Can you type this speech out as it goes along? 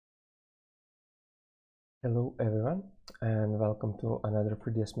Hello everyone and welcome to another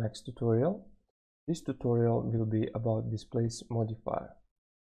 3ds Max tutorial. This tutorial will be about Displace Modifier.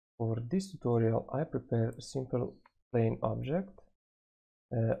 For this tutorial I prepared a simple plain object.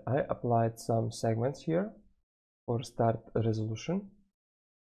 I applied some segments here for start resolution.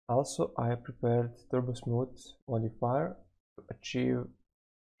 Also I prepared Turbosmooth Modifier to achieve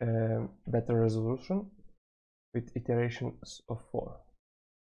better resolution with iterations of 4.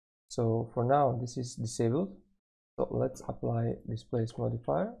 So for now this is disabled, so let's apply Displace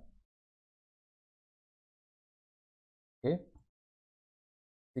Modifier. Okay,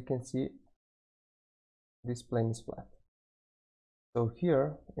 you can see this plane is flat. So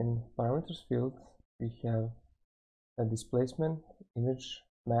here in parameters field we have a displacement, image,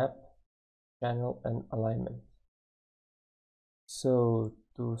 map, channel and alignment. So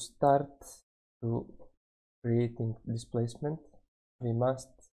to start to creating displacement we must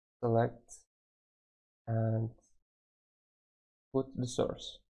select and put the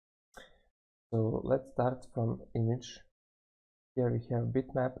source. So let's start from image. Here we have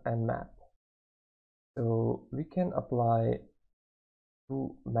bitmap and map. So we can apply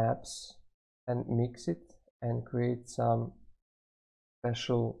two maps and mix it and create some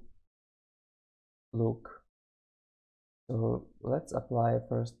special look. So let's apply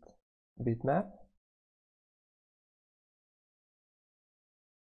first bitmap.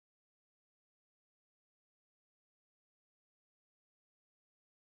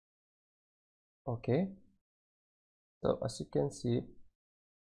 Okay, so as you can see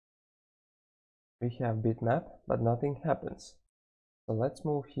we have bitmap but nothing happens. So let's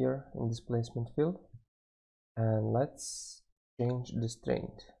move here in displacement field and let's change the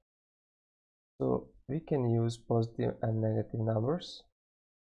strength. So we can use positive and negative numbers.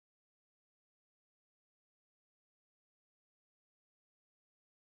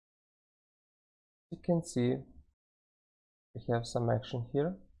 You can see we have some action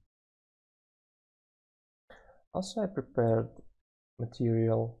here. Also I prepared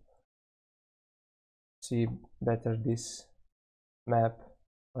material to see better this map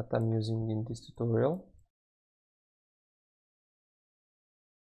that I'm using in this tutorial.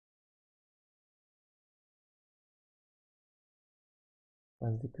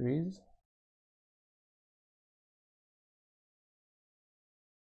 Let's decrease.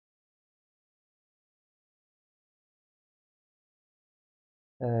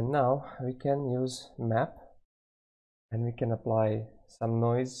 And now we can use map and we can apply some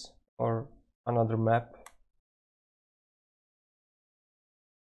noise or another map.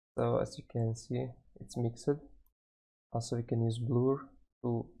 So as you can see it's mixed. Also we can use blur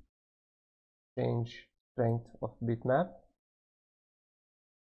to change strength of bitmap.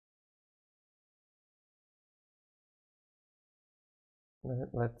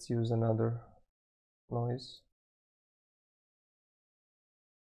 Let's use another noise.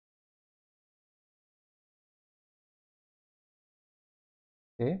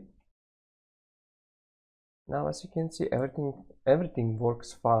 Okay, now as you can see everything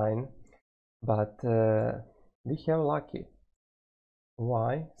works fine, but we have lucky.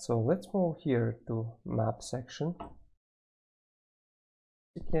 Why? So let's move here to map section.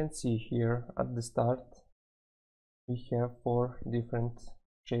 You can see here at the start we have 4 different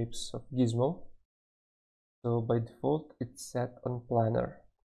shapes of gizmo. So by default it's set on planar.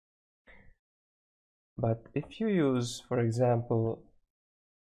 But if you use, for example,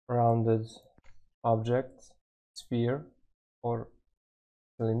 rounded object, sphere or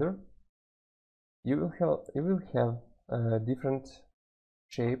cylinder, you will have a different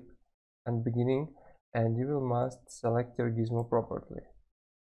shape and beginning, and you will must select your gizmo properly.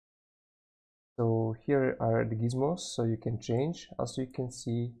 So here are the gizmos, so you can change. Also you can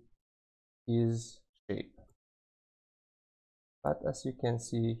see his shape. But as you can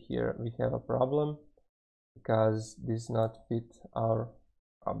see here we have a problem because this not fit our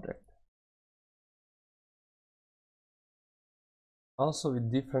object. Also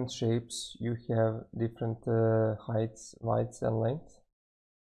with different shapes you have different heights, widths and lengths.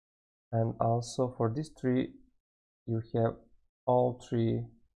 And also for this tree you have all 3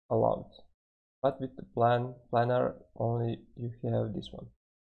 allowed. But with the planar only you have this one.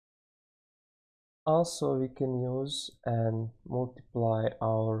 Also we can use and multiply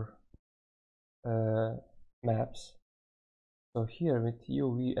our maps. So here with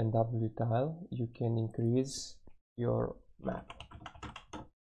UV and W tile you can increase your map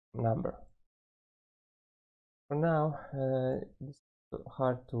number. For now this is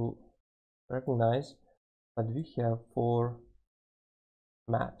hard to recognize, but we have 4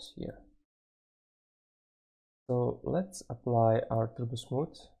 maps here. So let's apply our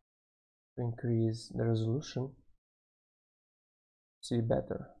Turbosmooth to increase the resolution, see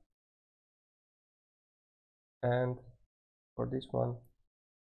better. And for this one,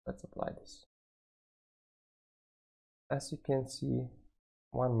 let's apply this. As you can see,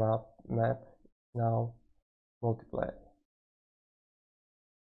 one map now multiplied.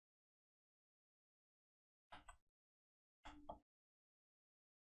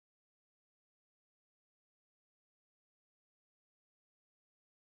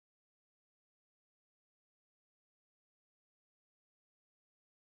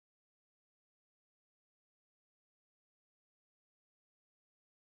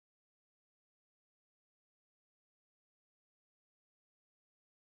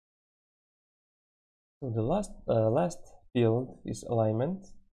 So the last field is alignment.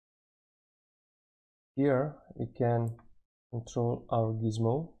 Here we can control our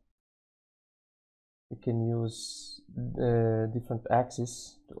gizmo. We can use different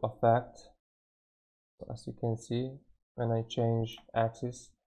axes to affect. So as you can see, when I change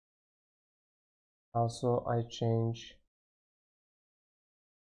axis, also I change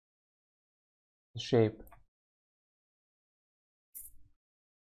the shape.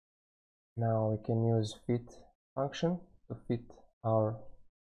 Now we can use fit function to fit our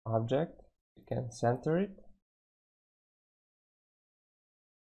object. We can center it.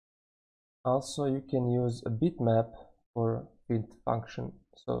 Also, you can use a bitmap for fit function.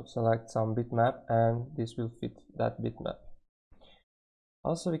 So select some bitmap and this will fit that bitmap.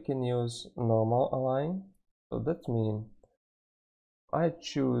 Also, we can use normal align. So that means I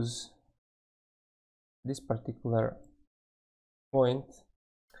choose this particular point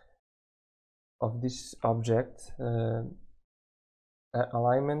of this object,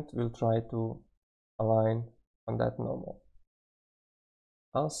 alignment will try to align on that normal.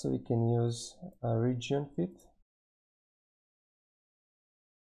 Also, we can use a region fit.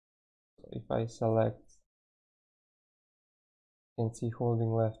 So if I select, you can see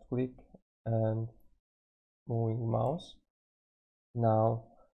holding left click and moving mouse. Now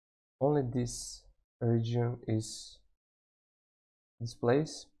only this region is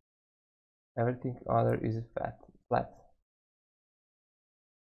displaced. Everything other is flat.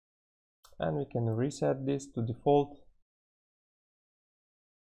 And we can reset this to default.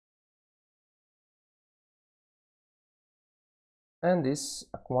 And this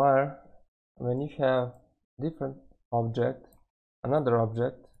acquire when you have different object, another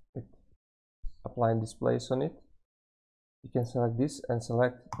object with applying displace on it. You can select this and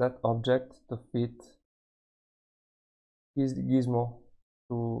select that object to fit his gizmo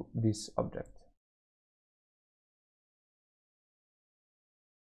to this object.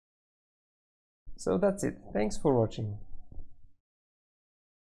 So that's it. Thanks for watching.